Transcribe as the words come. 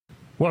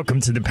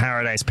Welcome to the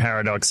Paradise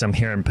Paradox. I'm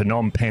here in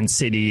Phnom Penh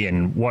City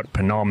in Wat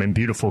Phnom in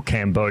beautiful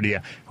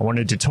Cambodia. I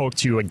wanted to talk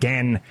to you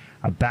again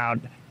about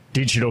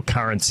digital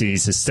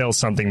currencies. It's still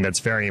something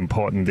that's very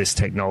important, this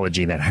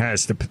technology that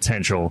has the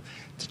potential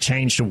to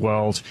change the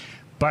world.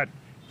 But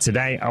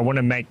today I want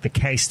to make the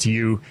case to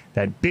you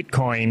that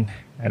Bitcoin,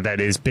 that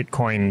is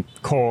Bitcoin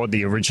Core,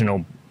 the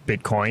original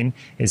Bitcoin,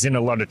 is in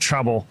a lot of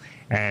trouble,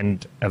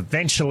 and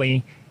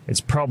eventually it's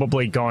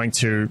probably going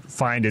to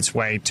find its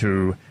way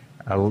to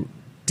a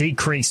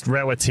decreased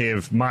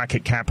relative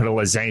market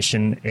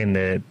capitalization in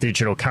the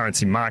digital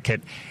currency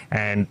market,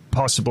 and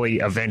possibly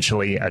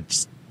eventually a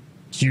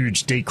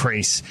huge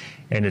decrease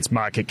in its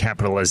market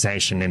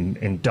capitalization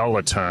in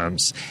dollar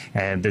terms.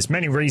 And there's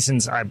many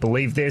reasons I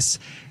believe this,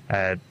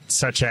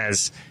 such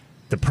as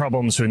the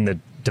problems in the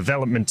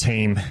development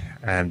team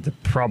and the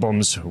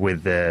problems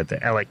with the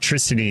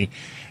electricity,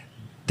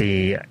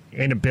 the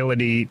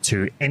inability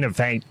to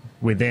innovate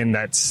within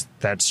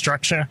that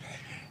structure,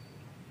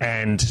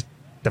 and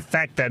the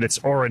fact that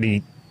it's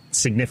already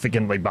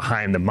significantly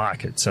behind the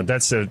market. So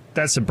that's a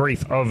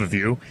brief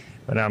overview,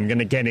 but I'm going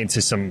to get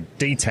into some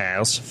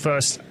details.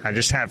 First, I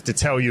just have to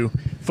tell you,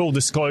 full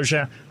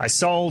disclosure, I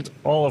sold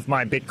all of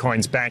my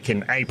Bitcoins back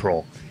in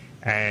April,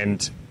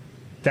 and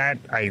that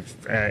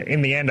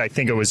in the end, I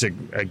think it was a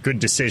good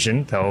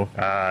decision, though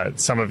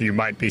some of you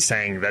might be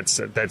saying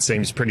that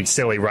seems pretty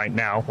silly right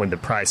now when the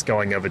price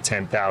going over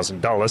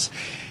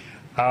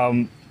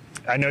 $10,000.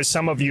 I know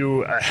some of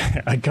you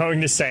are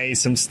going to say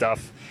some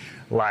stuff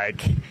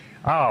like,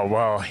 oh,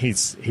 well, he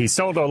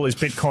sold all his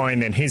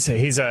Bitcoin and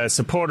he's a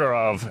supporter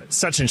of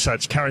such and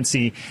such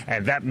currency,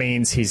 and that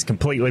means he's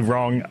completely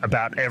wrong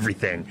about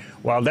everything.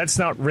 Well, that's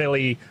not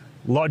really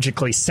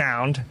logically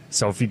sound.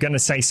 So if you're going to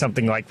say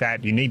something like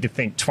that, you need to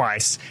think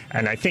twice.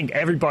 And I think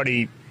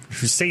everybody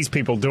who sees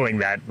people doing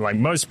that, like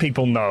most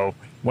people know,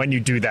 when you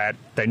do that,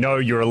 they know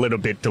you're a little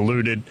bit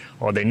deluded,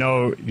 or they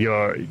know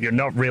you're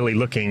not really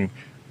looking.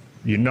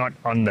 You're not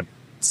on the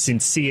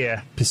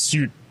sincere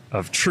pursuit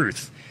of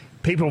truth.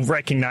 People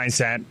recognize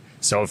that.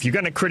 So if you're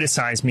going to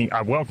criticize me,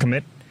 I welcome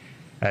it.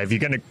 If you're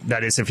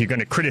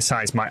going to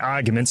criticize my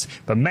arguments,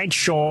 but make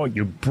sure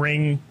you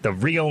bring the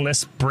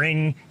realness,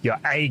 bring your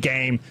A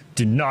game.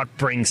 Do not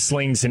bring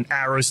slings and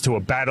arrows to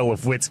a battle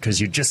of wits, because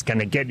you're just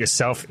going to get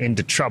yourself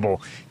into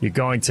trouble. You're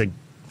going to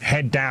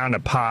head down a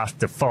path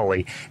to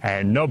folly,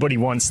 and nobody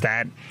wants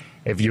that.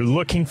 If you're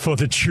looking for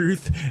the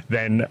truth,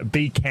 then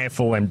be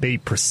careful and be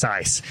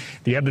precise.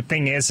 The other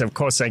thing is, of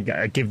course,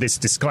 I give this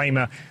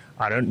disclaimer.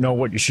 I don't know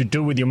what you should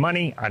do with your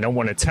money. I don't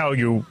want to tell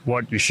you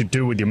what you should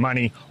do with your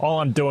money. All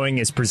I'm doing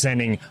is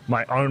presenting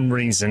my own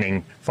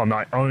reasoning for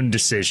my own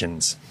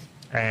decisions.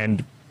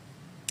 And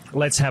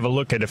let's have a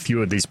look at a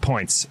few of these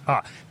points.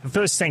 The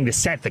first thing, to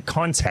set the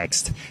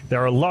context,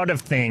 there are a lot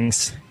of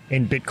things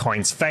in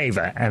Bitcoin's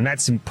favor, and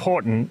that's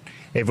important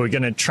if we're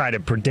going to try to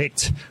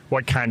predict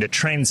what kind of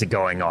trends are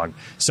going on.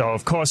 So,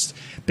 of course,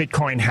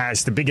 Bitcoin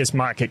has the biggest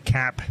market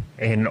cap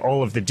in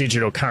all of the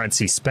digital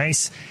currency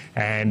space,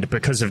 and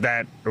because of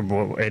that,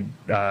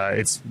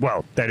 it's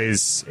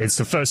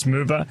the first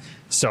mover,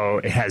 so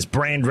it has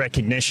brand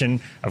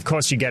recognition. Of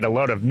course, you get a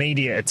lot of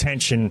media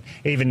attention,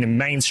 even in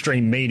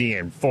mainstream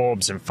media, and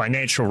Forbes and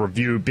Financial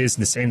Review,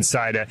 Business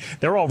Insider.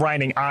 They're all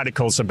writing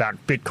articles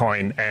about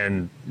Bitcoin,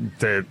 and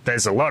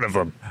there's a lot of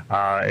them.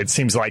 It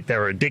seems like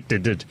they're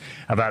addicted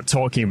about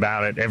talking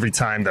about it. Every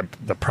time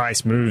the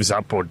price moves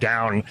up or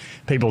down,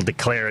 people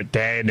declare it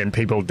dead, and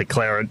people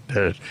declare it,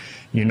 the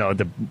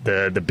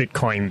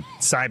Bitcoin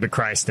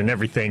cyberchrist and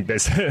everything.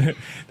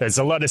 There's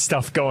a lot of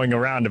stuff going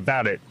around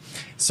about it.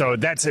 So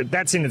that's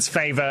in its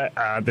favor.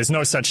 There's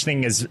no such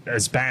thing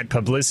as bad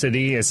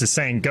publicity, as the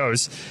saying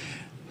goes.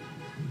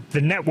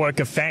 The network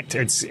effect,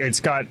 it's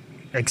got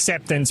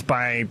acceptance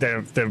by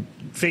the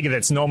figure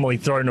that's normally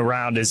thrown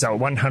around is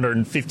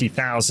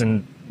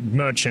 150,000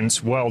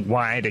 merchants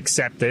worldwide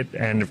accept it,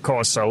 and of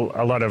course a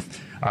lot of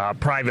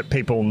private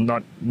people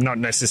not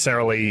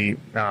necessarily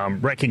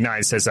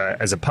recognized as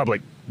a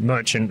public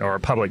merchant or a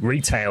public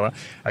retailer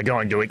are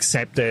going to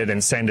accept it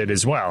and send it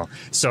as well.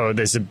 So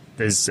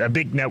there's a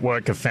big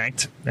network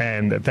effect,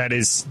 and that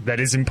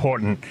is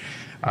important.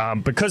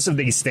 Because of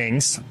these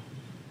things,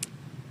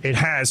 it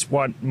has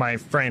what my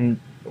friend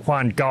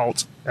Juan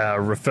Galt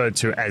referred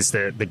to as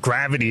the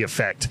gravity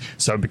effect.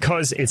 So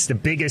because it's the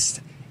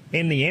biggest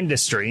in the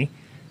industry,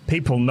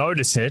 people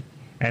notice it,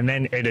 and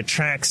then it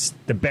attracts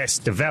the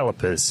best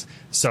developers.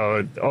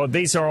 So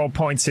these are all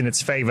points in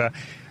its favor,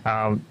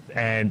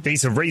 and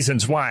these are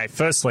reasons why.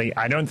 Firstly,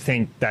 I don't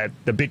think that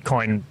the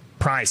Bitcoin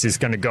price is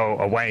going to go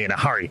away in a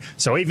hurry.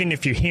 So even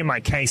if you hear my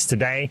case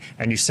today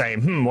and you say,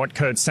 what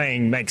Kurt's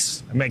saying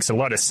makes a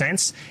lot of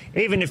sense,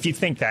 even if you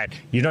think that,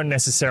 you don't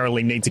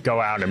necessarily need to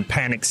go out and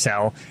panic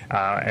sell,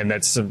 and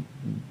that's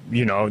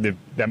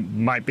that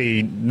might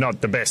be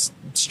not the best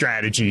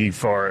strategy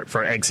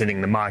for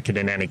exiting the market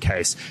in any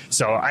case.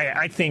 So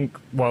I think,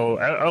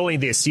 early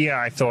this year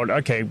I thought,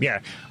 okay, yeah,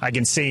 I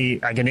can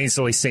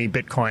easily see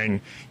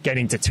Bitcoin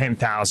getting to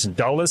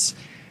 $10,000.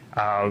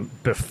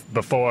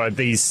 before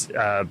these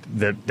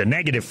the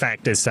negative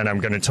factors that I'm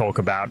going to talk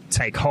about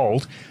take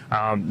hold.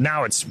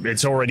 Now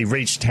it's already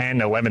reached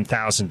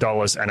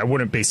 $10,000-$11,000, and I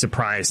wouldn't be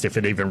surprised if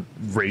it even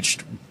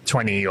reached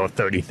 20 or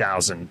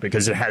 30,000,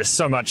 because it has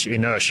so much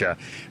inertia,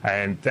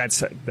 and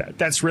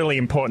that's really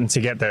important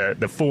to get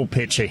the full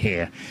picture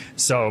here.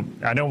 So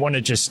I don't want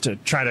to just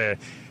try to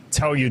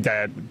tell you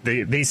that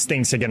these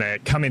things are going to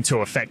come into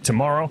effect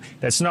tomorrow.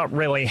 That's not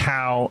really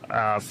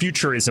how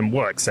futurism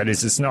works. That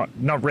is, it's not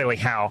really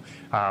how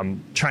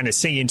trying to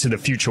see into the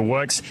future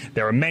works.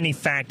 There are many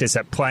factors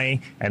at play,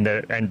 and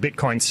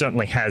Bitcoin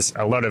certainly has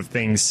a lot of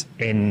things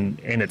in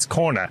its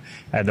corner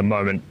at the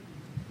moment.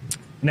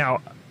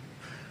 Now,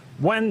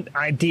 one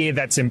idea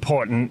that's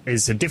important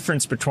is the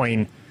difference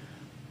between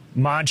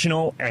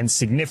marginal and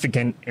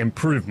significant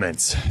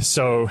improvements.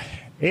 So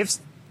if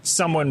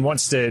someone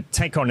wants to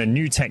take on a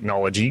new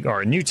technology,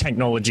 or a new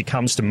technology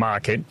comes to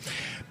market,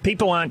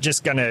 people aren't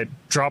just going to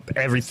drop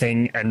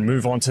everything and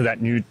move on to that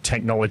new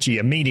technology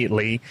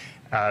immediately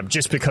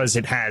just because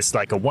it has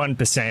like a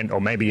 1%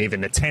 or maybe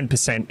even a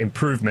 10%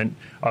 improvement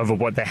over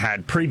what they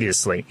had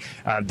previously.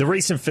 The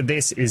reason for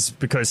this is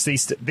because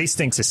these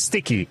things are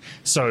sticky.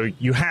 So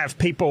you have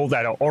people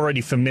that are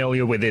already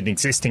familiar with an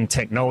existing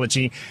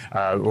technology,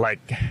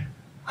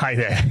 Hi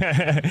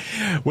there.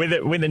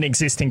 with an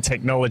existing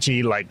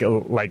technology, like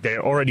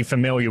they're already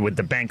familiar with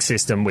the bank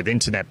system, with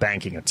internet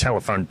banking or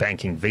telephone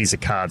banking, Visa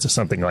cards or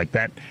something like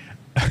that.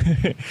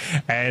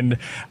 And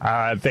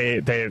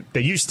they're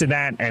used to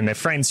that, and their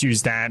friends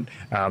use that.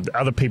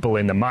 Other people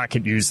in the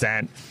market use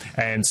that,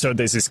 and so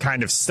there's this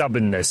kind of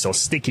stubbornness or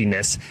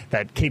stickiness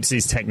that keeps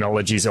these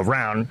technologies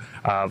around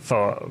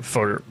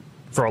for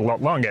a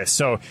lot longer.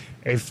 So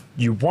if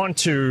you want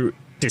to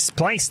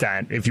displace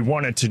that, if you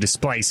wanted to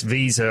displace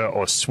Visa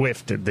or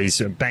SWIFT, these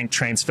bank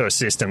transfer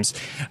systems,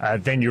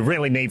 then you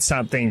really need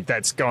something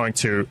that's going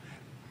to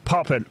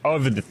pop it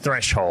over the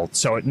threshold.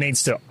 So it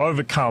needs to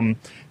overcome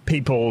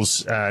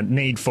people's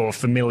need for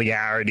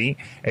familiarity.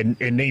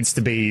 It needs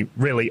to be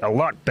really a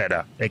lot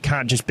better. It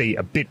can't just be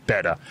a bit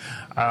better.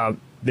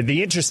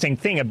 The interesting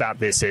thing about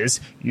this is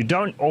you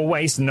don't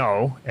always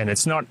know, and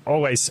it's not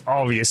always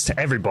obvious to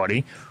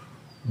everybody,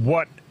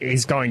 what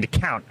is going to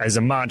count as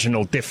a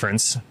marginal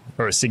difference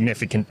or a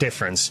significant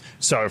difference.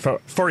 So,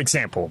 for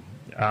example,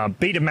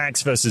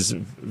 Betamax versus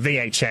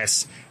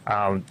VHS,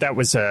 that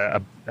was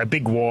a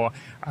big war.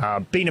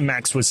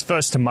 Betamax was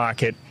first to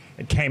market.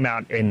 It came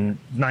out in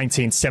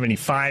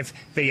 1975.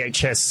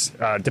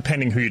 VHS,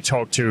 depending who you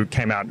talk to,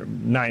 came out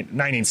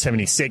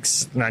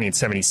 1976,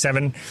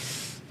 1977.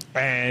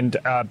 And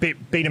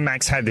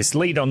Betamax had this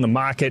lead on the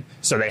market,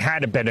 so they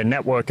had a better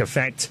network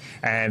effect,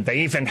 and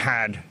they even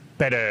had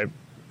better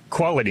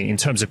quality in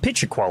terms of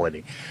picture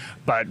quality.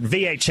 But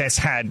VHS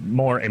had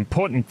more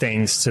important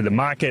things to the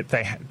market.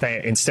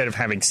 They instead of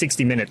having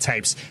 60-minute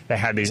tapes, they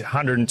had these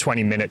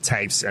 120-minute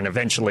tapes and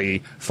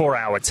eventually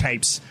 4-hour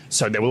tapes.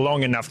 So they were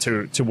long enough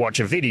to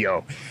watch a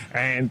video.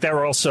 And they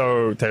were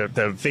also, the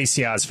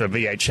VCRs for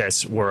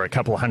VHS were a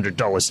couple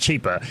 $100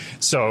 cheaper.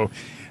 So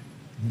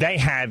they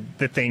had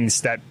the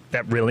things that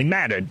really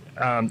mattered.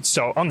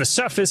 So on the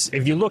surface,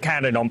 if you look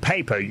at it on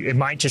paper, it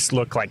might just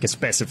look like a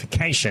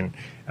specification.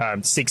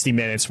 60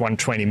 minutes,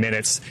 120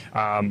 minutes,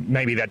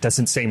 maybe that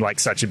doesn't seem like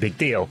such a big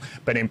deal.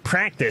 But in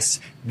practice,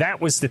 that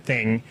was the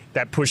thing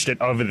that pushed it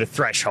over the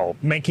threshold,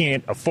 making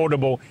it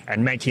affordable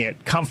and making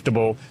it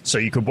comfortable so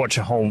you could watch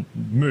a whole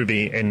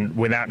movie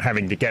without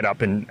having to get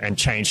up and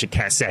change the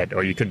cassette,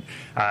 or you could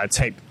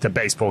tape the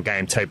baseball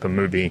game, tape a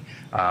movie,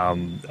 a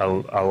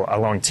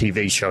long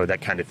TV show, that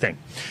kind of thing.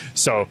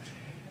 So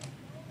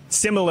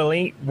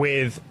similarly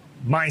with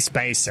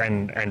MySpace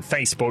and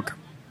Facebook.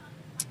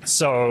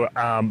 So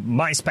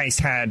MySpace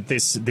had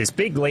this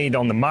big lead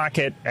on the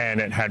market, and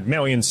it had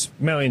millions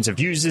of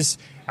users.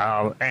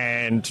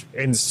 And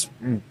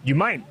you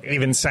might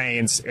even say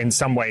in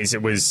some ways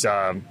it was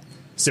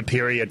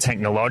superior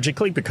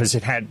technologically, because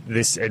it had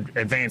this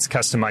advanced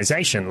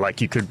customization. Like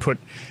you could put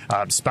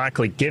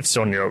sparkly GIFs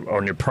on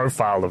your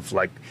profile of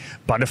like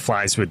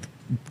butterflies with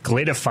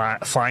glitter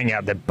flying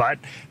out their butt,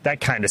 that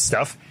kind of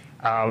stuff.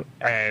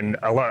 And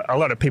a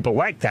lot of people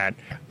like that.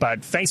 But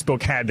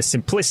Facebook had the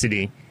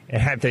simplicity. It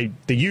had the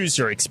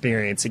user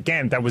experience.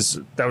 Again, that was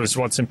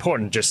what's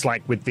important. Just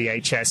like with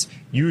VHS,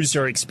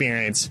 user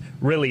experience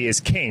really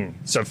is king.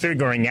 So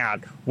figuring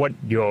out what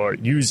your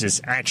users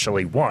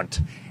actually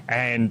want.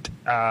 And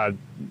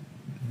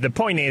the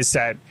point is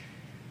that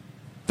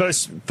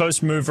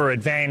first mover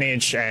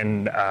advantage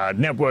and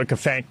network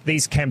effect,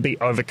 these can be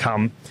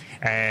overcome.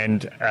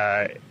 And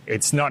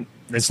it's not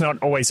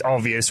always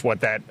obvious what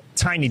that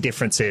tiny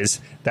difference is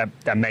that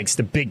makes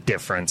the big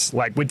difference.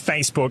 Like with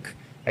Facebook,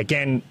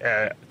 again,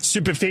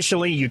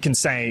 superficially, you can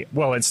say,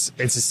 well, it's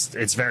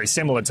very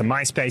similar to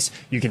MySpace.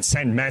 You can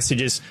send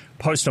messages,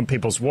 post on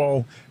people's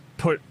wall,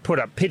 put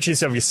up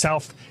pictures of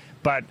yourself.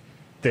 But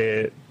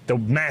the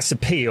mass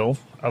appeal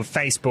of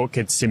Facebook,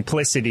 its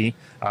simplicity,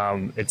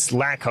 its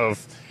lack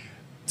of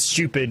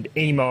stupid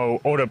emo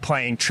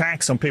auto-playing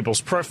tracks on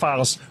people's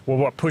profiles were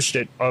what pushed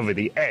it over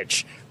the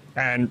edge.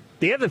 And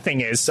the other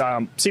thing is,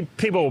 see,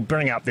 people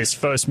bring up this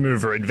first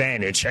mover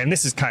advantage, and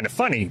this is kind of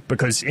funny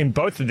because in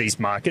both of these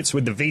markets,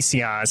 with the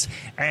VCRs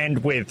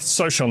and with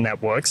social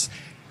networks,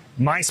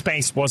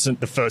 MySpace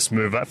wasn't the first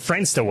mover.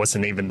 Friendster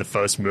wasn't even the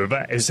first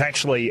mover. It was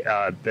actually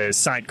the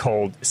site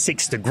called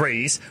 6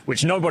 Degrees,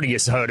 which nobody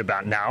has heard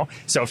about now.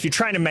 So if you're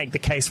trying to make the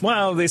case,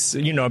 well, this,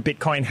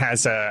 Bitcoin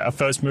has a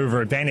first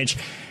mover advantage,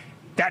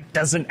 that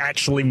doesn't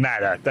actually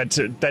matter.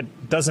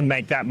 That doesn't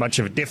make that much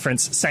of a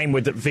difference. Same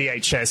with the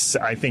VHS.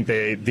 I think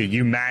the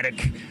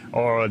U-matic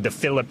or the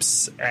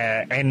Philips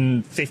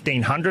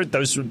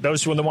N1500.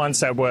 Those were the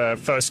ones that were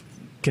first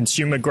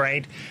consumer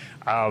grade.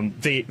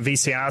 The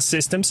VCR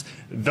systems,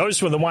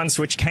 those were the ones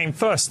which came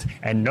first,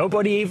 and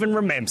nobody even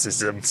remembers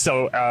them.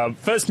 So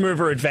first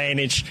mover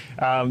advantage,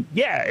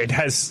 it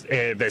has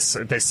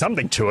there's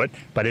something to it,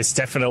 but it's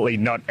definitely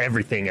not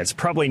everything. It's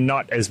probably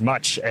not as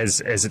much as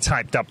it's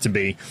hyped up to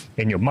be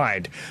in your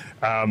mind.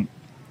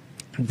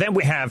 Then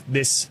we have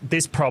this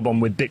problem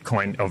with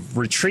Bitcoin of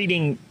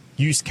retreating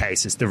use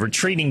cases, the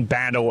retreating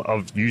battle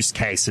of use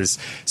cases.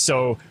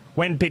 So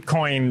when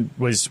Bitcoin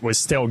was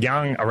still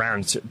young,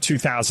 around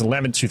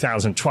 2011,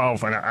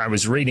 2012, when I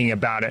was reading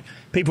about it,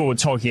 people were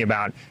talking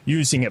about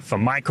using it for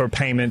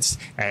micropayments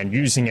and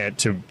using it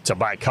to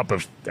buy a cup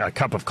of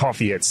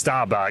coffee at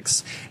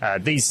Starbucks.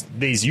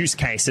 These use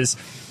cases.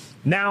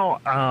 Now,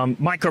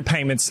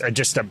 micropayments are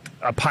just a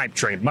pipe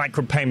dream.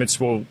 Micropayments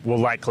will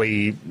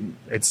likely,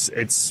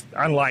 it's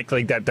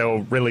unlikely that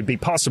they'll really be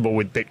possible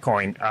with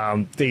Bitcoin.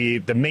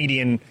 The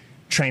median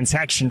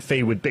transaction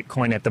fee with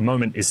Bitcoin at the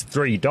moment is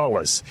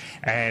 $3,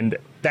 and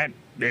that,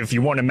 if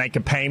you want to make a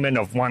payment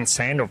of 1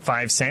 cent or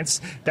 5 cents,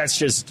 that's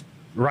just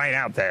right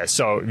out there.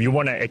 So if you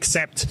want to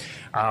accept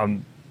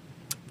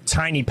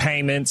tiny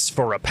payments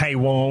for a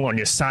paywall on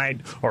your site,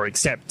 or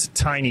accept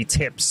tiny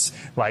tips,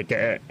 like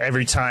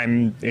every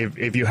time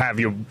if you have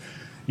your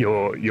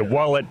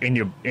wallet in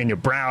your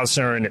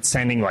browser and it's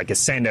sending like a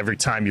cent every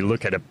time you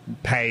look at a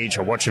page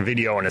or watch a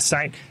video on a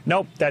site.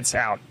 Nope, that's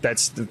out.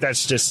 That's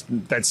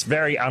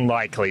very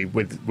unlikely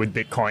with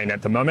Bitcoin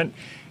at the moment.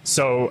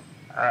 So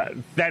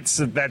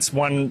that's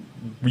one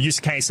use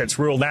case that's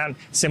ruled out.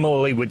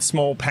 Similarly with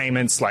small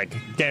payments, like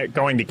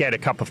going to get a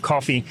cup of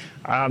coffee.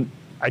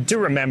 I do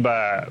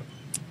remember,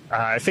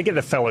 I forget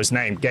the fellow's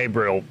name,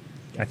 Gabriel.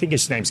 I think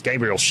his name's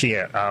Gabriel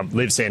Scheer.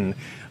 Lives in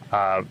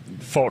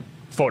Fort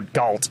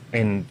Galt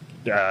in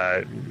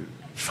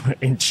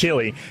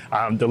Chile,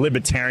 the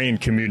libertarian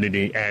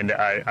community, and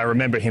I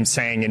remember him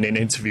saying in an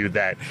interview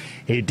that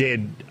he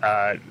did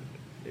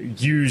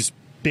use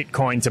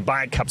Bitcoin to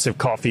buy cups of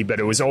coffee, but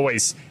it was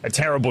always a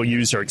terrible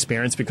user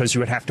experience because you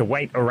would have to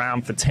wait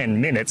around for 10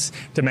 minutes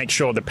to make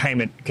sure the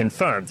payment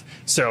confirmed.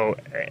 So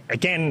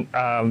again,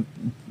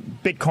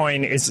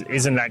 Bitcoin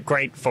isn't that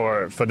great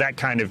for that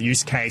kind of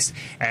use case,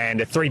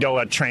 and a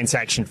 $3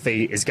 transaction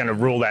fee is going to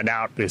rule that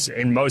out, because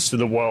in most of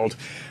the world,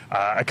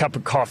 a cup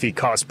of coffee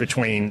costs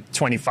between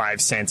 25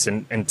 cents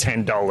and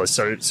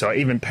 $10. So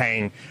even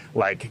paying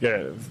like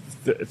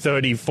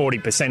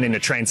 30-40% in a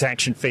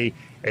transaction fee,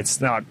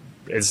 it's not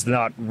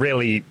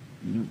really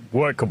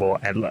workable,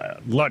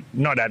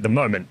 not at the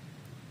moment.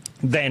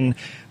 Then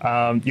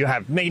you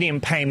have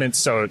medium payments.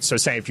 So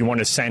say if you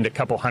want to send a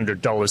couple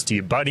 $100 to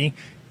your buddy,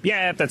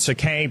 yeah, that's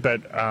okay,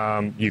 but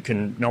you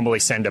can normally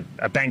send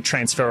a bank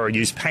transfer or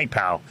use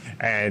PayPal,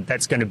 and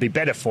that's going to be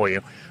better for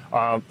you.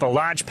 For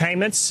large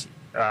payments,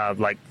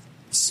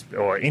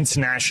 or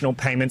international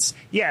payments,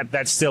 yeah,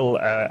 that's still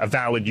a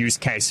valid use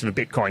case for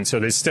Bitcoin.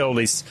 So there's still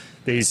these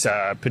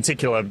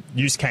particular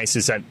use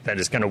cases that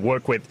is going to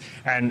work with,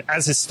 and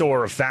as a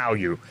store of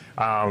value,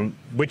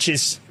 which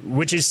is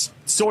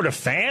sort of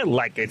fair.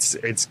 Like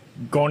it's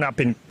gone up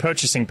in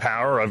purchasing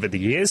power over the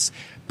years,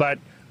 but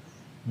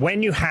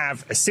when you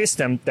have a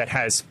system that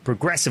has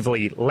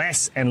progressively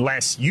less and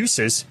less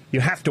uses, you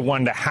have to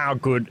wonder how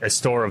good a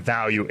store of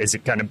value is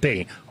it going to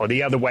be. Or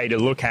the other way to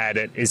look at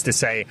it is to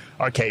say,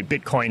 okay,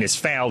 Bitcoin has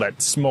failed at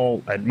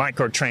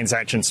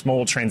microtransactions,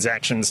 small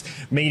transactions,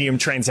 medium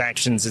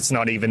transactions, it's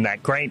not even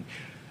that great.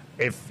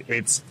 If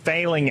it's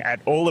failing at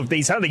all of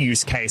these other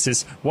use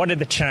cases, what are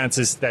the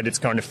chances that it's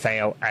going to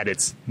fail at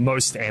its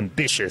most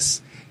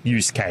ambitious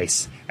use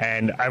case?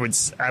 And I would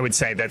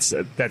say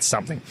that's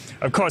something.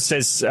 Of course,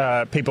 there's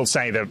people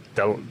say that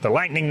the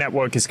Lightning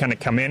Network is going to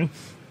come in,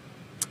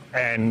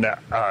 and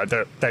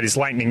that is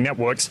Lightning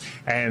Networks,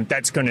 and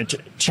that's going to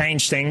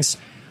change things,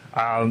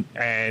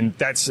 and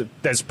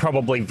that's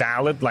probably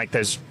valid. Like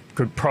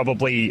could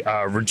probably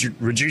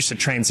reduce the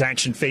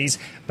transaction fees,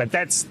 but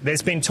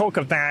there's been talk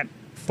of that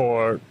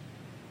for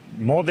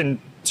more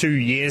than 2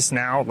 years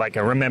now. Like, I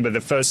remember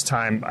the first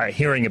time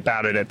hearing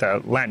about it at the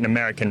Latin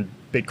American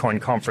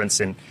Bitcoin conference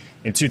in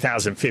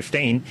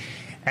 2015,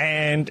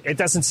 and it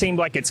doesn't seem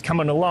like it's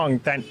coming along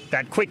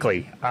that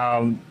quickly.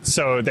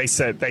 So they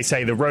say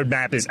the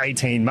roadmap is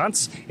 18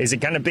 months. Is it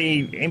going to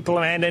be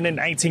implemented in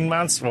 18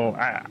 months? Well,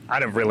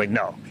 I don't really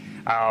know.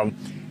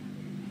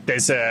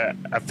 there's a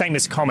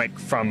famous comic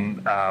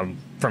from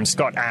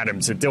Scott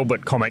Adams, a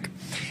Dilbert comic,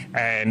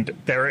 and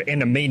they're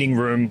in a meeting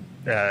room,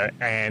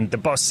 and the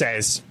boss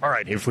says, all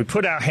right, if we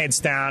put our heads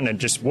down and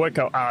just work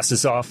our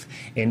asses off,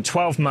 in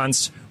 12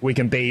 months, we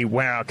can be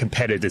where our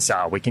competitors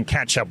are. We can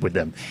catch up with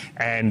them.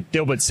 And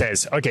Dilbert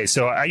says, okay,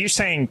 so are you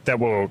saying that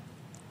we'll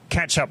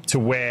catch up to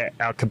where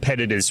our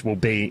competitors will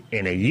be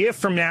in a year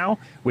from now,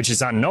 which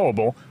is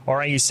unknowable,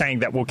 or are you saying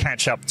that we'll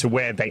catch up to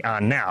where they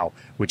are now,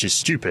 which is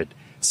stupid?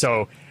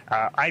 So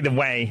either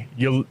way,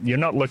 you're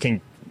not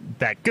looking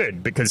that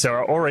good, because there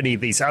are already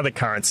these other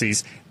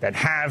currencies that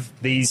have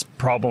these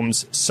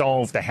problems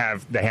solved. They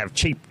have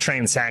cheap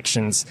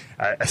transactions,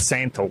 a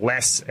cent or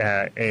less,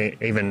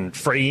 even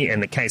free in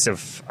the case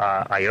of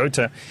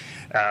IOTA.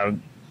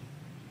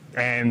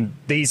 And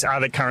these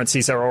other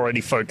currencies are already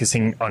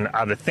focusing on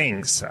other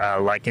things,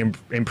 like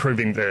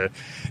improving the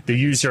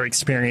user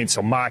experience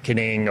or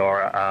marketing,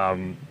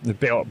 or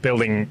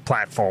building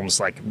platforms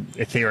like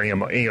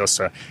Ethereum or EOS,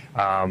 or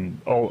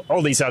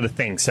all these other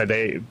things that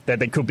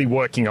they could be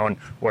working on,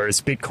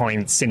 whereas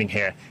Bitcoin sitting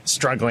here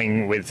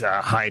struggling with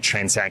high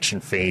transaction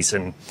fees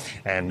and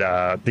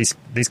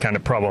these kind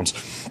of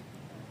problems.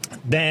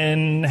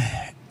 Then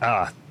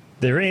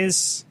there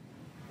is...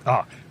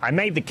 I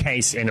made the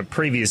case in a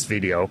previous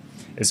video.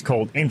 It's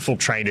called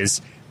Infiltrators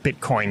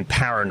Bitcoin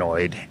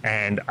Paranoid.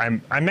 And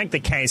I make the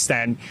case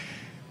that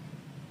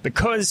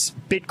because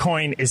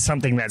Bitcoin is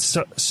something that's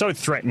so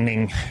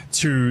threatening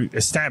to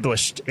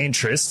established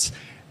interests,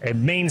 it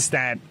means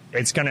that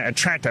it's going to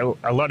attract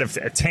a lot of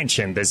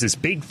attention. There's this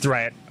big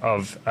threat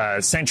of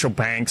central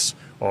banks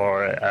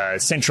or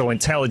central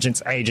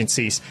intelligence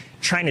agencies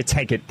trying to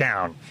take it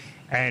down.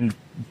 And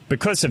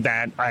because of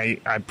that, I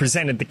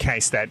presented the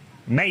case that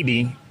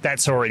maybe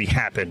that's already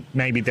happened.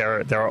 Maybe there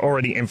are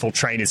already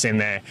infiltrators in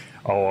there,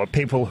 or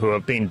people who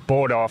have been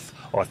bought off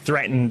or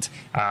threatened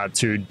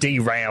to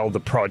derail the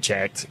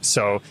project.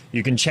 So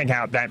you can check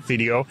out that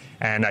video,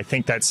 and I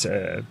think that's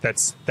a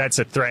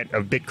threat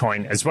of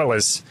Bitcoin, as well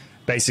as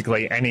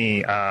basically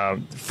any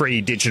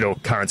free digital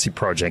currency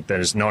project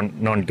that is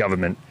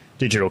non-government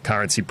digital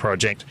currency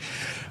project.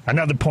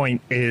 Another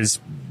point is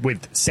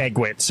with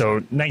SegWit.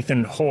 So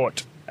Nathan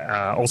Hort,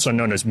 also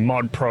known as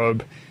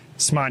ModProbe,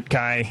 smart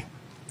guy.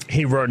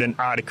 He wrote an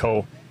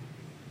article.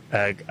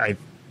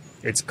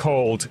 It's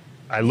called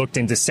 "I Looked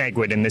into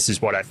SegWit and This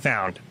Is What I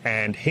Found."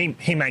 And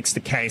he makes the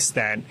case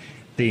that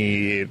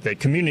the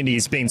community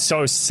is being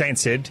so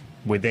censored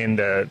within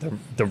the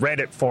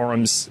Reddit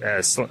forums,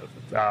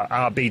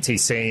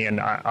 RBTC and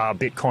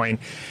RBitcoin,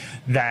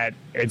 that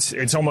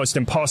it's almost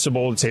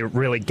impossible to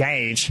really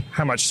gauge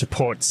how much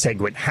support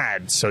SegWit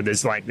had. So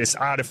there's like this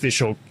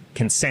artificial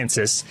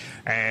consensus,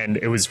 and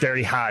it was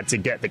very hard to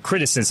get the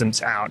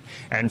criticisms out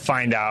and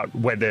find out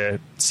whether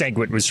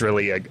SegWit was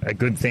really a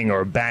good thing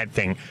or a bad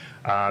thing.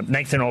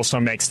 Nathan also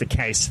makes the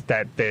case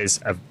that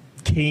there's a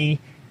key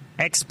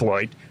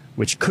exploit,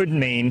 which could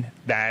mean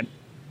that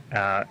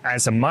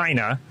as a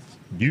miner,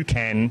 you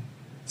can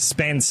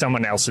spend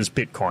someone else's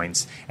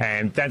bitcoins,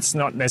 and that's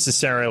not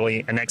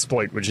necessarily an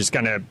exploit which is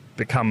going to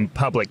become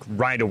public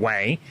right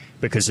away,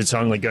 because it's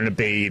only going to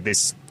be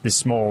this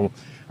small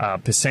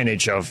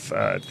percentage of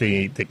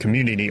the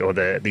community or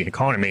the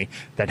economy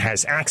that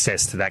has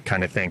access to that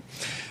kind of thing.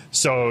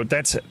 So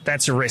that's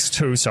a risk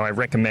too. So I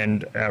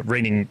recommend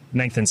reading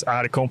Nathan's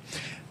article.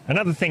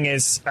 Another thing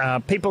is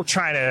people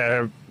try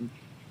to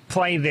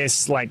play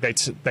this like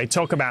they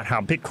talk about how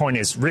Bitcoin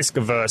is risk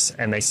averse,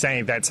 and they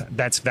say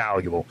that's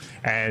valuable,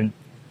 and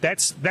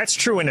that's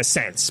true in a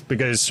sense,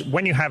 because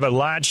when you have a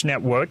large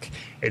network,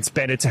 it's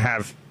better to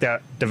have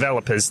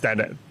developers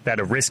that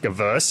are risk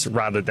averse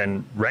rather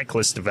than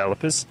reckless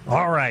developers.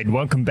 All right,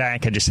 welcome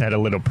back. I just had a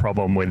little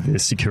problem with the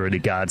security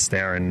guards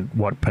there in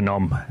Wat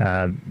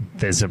Phnom.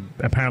 There's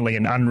apparently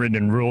an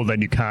unwritten rule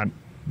that you can't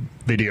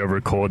video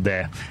record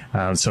there,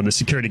 so the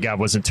security guard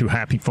wasn't too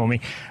happy for me,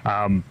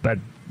 but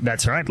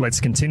that's all right.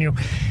 Let's continue.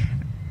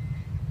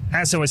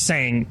 As I was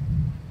saying,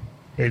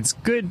 it's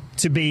good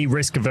to be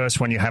risk averse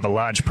when you have a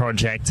large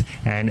project,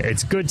 and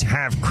it's good to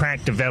have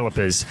crack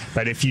developers.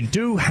 But if you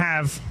do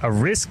have a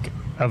risk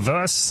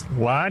averse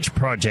large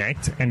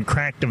project and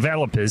crack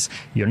developers,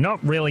 you're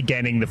not really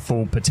getting the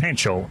full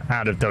potential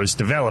out of those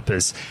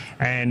developers.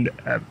 And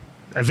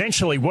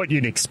eventually what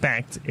you'd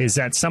expect is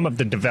that some of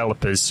the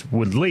developers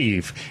would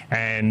leave.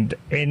 And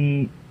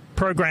in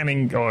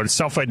programming or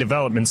software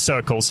development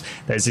circles,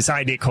 there's this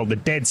idea called the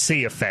Dead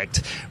Sea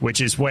effect, which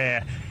is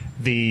where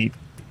the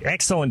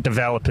excellent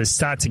developers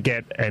start to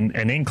get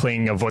an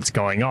inkling of what's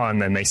going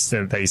on, and they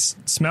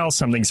smell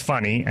something's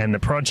funny and the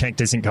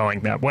project isn't going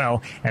that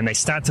well, and they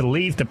start to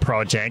leave the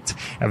project,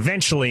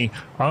 eventually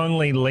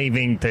only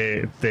leaving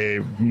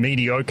the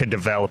mediocre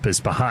developers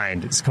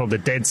behind. It's called the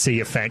Dead Sea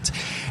effect.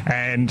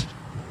 And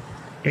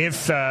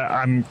If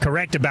I'm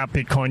correct about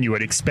Bitcoin, you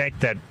would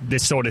expect that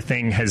this sort of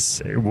thing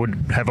would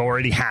have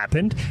already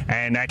happened,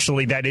 and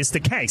actually that is the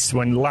case.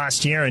 When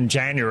last year in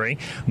January,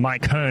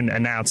 Mike Hearn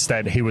announced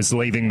that he was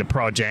leaving the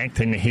project,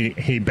 and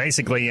he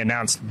basically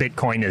announced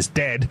Bitcoin is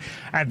dead.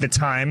 At the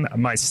time,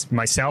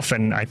 myself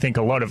and I think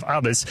a lot of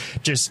others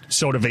just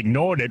sort of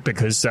ignored it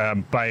because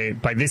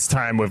by this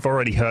time we've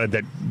already heard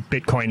that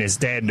Bitcoin is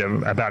dead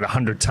about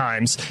 100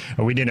 times.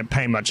 We didn't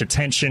pay much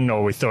attention,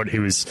 or we thought he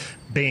was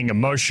being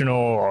emotional,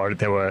 or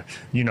there were,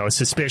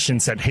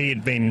 suspicions that he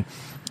had been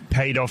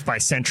paid off by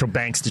central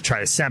banks to try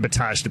to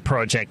sabotage the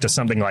project or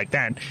something like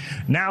that.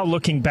 Now,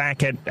 looking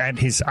back at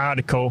his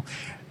article,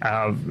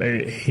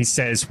 he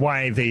says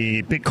why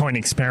the Bitcoin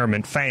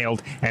experiment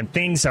failed, and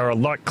things are a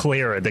lot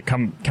clearer. They're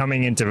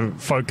coming into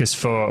focus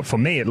for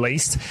me, at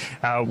least,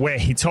 where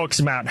he talks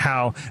about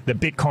how the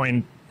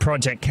Bitcoin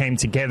project came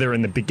together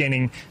in the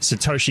beginning.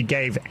 Satoshi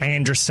gave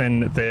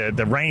Andreessen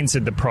the reins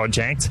of the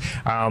project,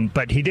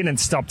 but he didn't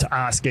stop to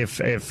ask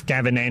if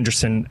Gavin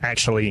Andreessen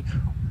actually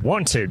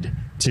wanted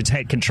to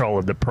take control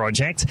of the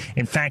project.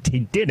 In fact, he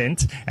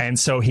didn't, and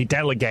so he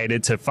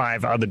delegated to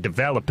 5 other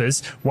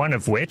developers, one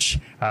of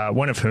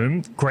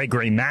whom,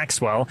 Gregory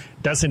Maxwell,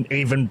 doesn't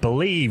even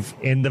believe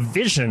in the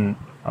vision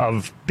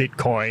of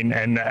Bitcoin,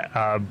 and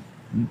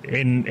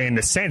in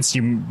a sense,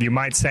 you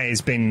might say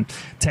he's been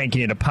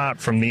taking it apart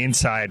from the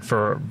inside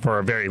for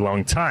a very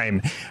long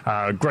time.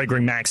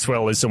 Gregory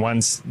Maxwell is the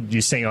ones you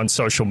see on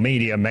social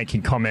media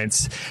making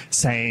comments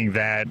saying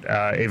that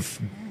if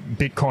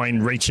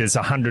Bitcoin reaches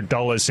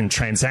 $100 in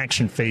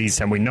transaction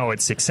fees and we know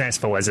it's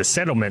successful as a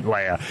settlement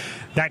layer,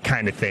 that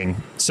kind of thing.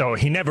 So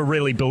he never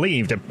really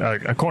believed,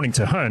 according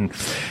to Hearn.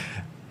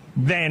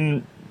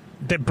 Then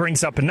that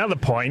brings up another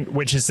point,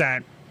 which is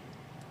that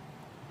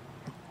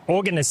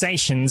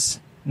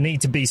organizations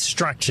need to be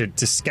structured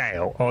to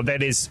scale, or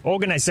that is,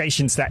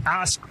 organizations that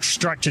are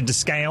structured to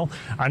scale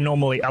are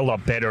normally a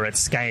lot better at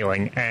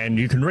scaling. And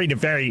you can read a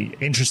very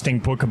interesting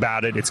book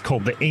about it. It's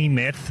called The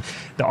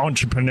E-Myth, The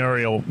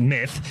Entrepreneurial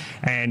Myth.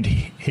 And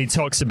he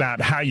talks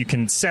about how you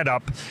can set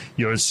up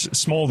your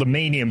small to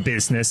medium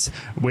business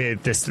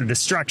with the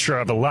structure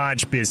of a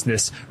large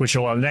business, which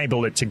will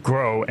enable it to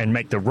grow and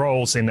make the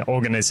roles in the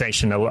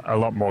organization a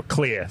lot more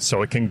clear.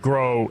 So it can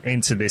grow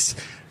into this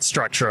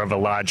structure of a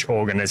large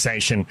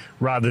organization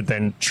rather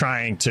than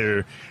trying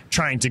to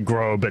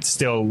grow but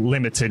still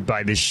limited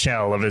by this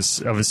shell of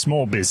a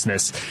small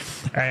business.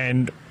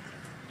 And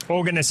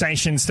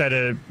organizations that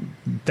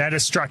are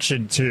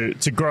structured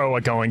to grow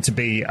are going to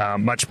be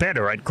much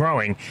better at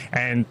growing.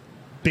 And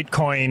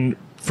Bitcoin,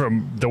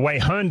 from the way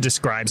Hearn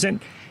describes it,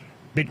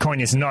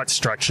 Bitcoin is not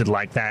structured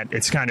like that.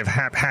 It's kind of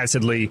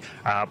haphazardly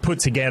put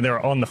together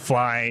on the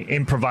fly,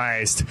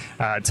 improvised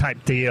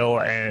type deal.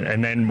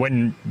 And then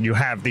when you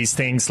have these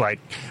things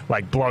like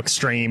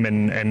Blockstream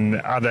and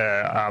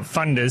other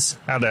funders,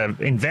 other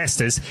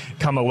investors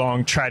come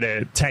along, try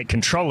to take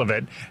control of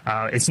it,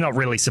 it's not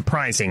really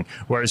surprising.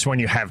 Whereas when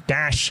you have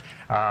Dash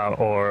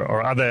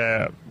or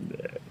other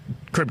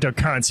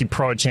cryptocurrency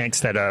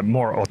projects that are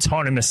more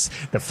autonomous,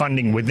 the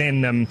funding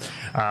within them,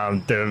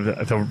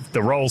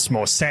 the roles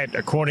more set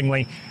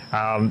accordingly,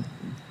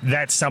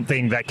 that's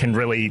something that can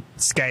really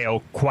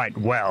scale quite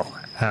well.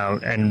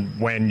 And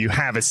when you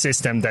have a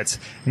system that's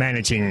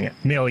managing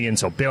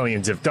millions or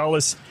billions of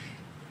dollars,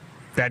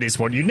 that is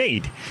what you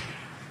need.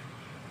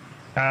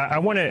 I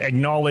want to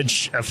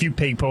acknowledge a few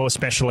people,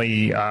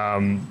 especially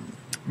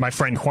my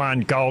friend Juan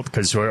Galt,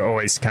 because we're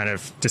always kind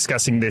of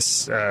discussing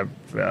this a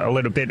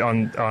little bit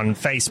on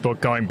Facebook,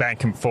 going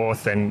back and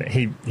forth, and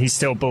he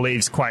still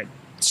believes quite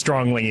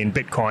strongly in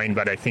Bitcoin,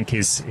 but I think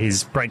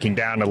he's breaking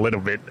down a little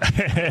bit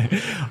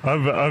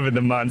over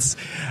the months.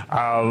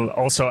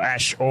 Also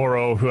Ash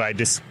Oro, who I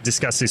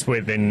discussed this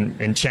with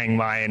in Chiang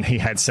Mai, and he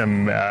had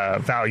some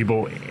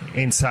valuable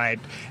insight.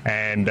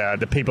 And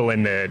the people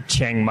in the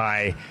Chiang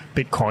Mai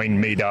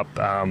Bitcoin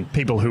meetup,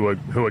 people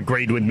who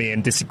agreed with me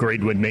and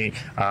disagreed with me,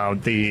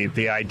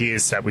 the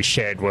ideas that we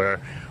shared were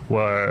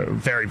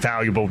very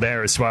valuable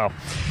there as well.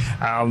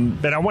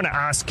 But I want to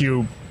ask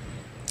you,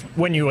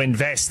 when you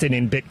invested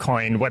in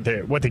Bitcoin, what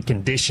the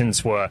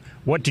conditions were,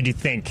 what did you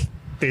think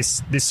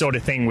this sort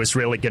of thing was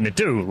really going to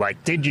do?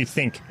 Like, did you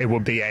think it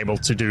would be able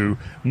to do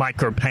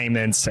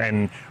micropayments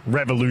and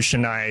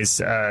revolutionize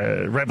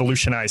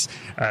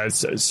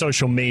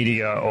social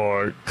media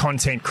or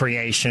content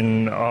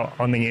creation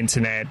on the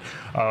internet?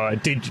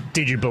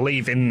 Did you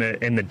believe in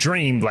the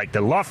dream, like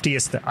the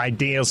loftiest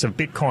ideals of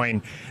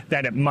Bitcoin,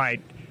 that it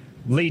might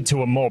lead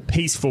to a more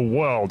peaceful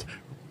world,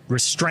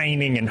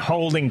 restraining and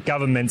holding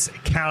governments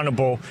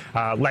accountable,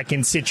 like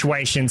in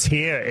situations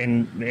here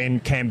in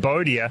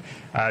Cambodia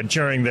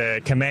during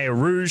the Khmer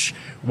Rouge,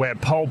 where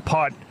Pol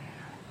Pot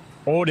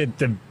ordered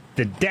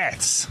the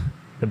deaths,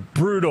 the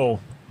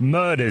brutal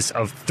murders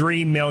of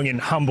 3 million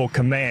humble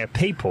Khmer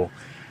people?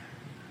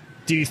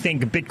 Do you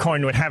think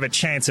Bitcoin would have a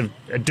chance of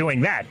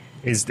doing that?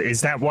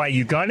 Is that why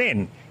you got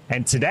in?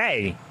 And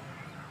today,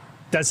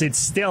 does it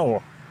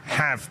still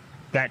have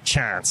that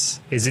chance?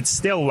 Is it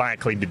still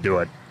likely to do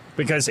it?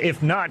 Because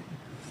if not,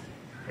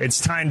 it's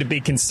time to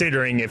be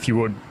considering if you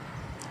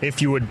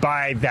would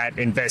buy that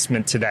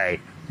investment today.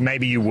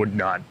 Maybe you would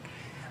not.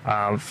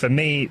 For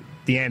me,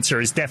 the answer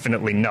is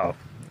definitely no.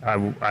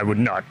 I would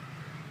not.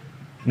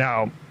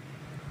 Now,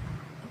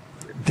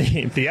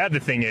 the other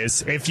thing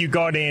is, if you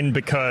got in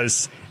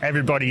because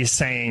everybody is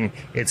saying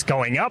it's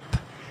going up,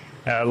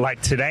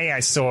 like today I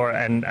saw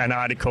an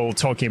article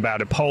talking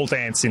about a pole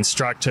dance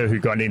instructor who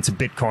got into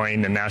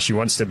Bitcoin and now she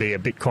wants to be a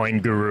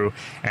Bitcoin guru,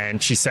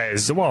 and she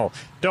says, well,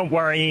 don't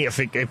worry, if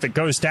it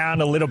goes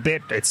down a little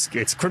bit, it's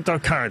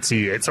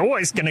cryptocurrency, it's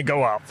always going to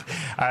go up.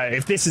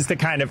 If this is the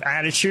kind of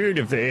attitude,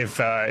 if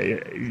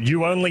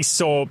you only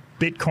saw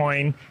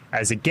Bitcoin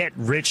as a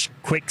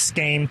get-rich-quick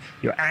scheme,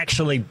 you're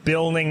actually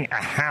building a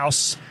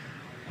house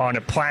on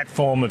a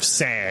platform of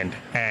sand,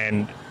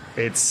 and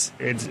it's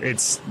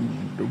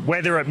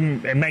whether it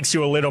makes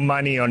you a little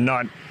money or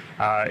not,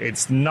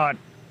 it's not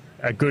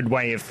a good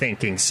way of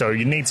thinking. So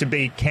you need to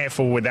be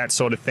careful with that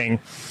sort of thing.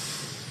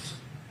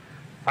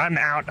 I'm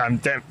out. I'm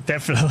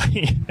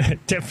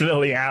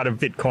definitely out of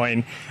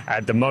Bitcoin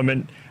at the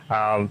moment.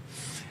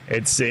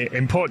 It's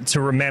important to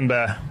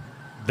remember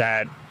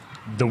that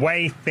the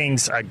way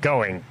things are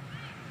going,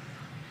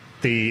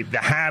 the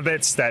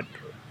habits that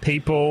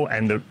people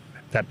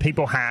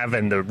have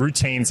and the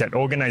routines that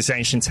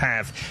organizations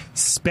have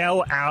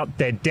spell out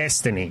their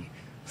destiny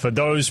for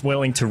those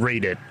willing to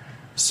read it.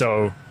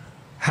 So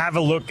have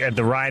a look at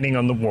the writing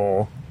on the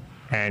wall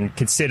and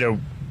consider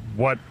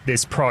what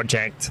this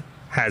project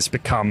has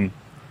become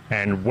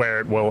and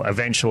where it will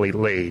eventually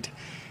lead.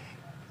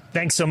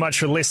 Thanks so much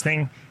for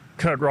listening.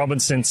 Kurt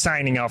Robinson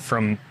signing off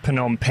from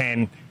Phnom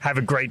Penh. Have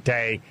a great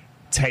day.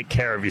 Take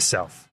care of yourself.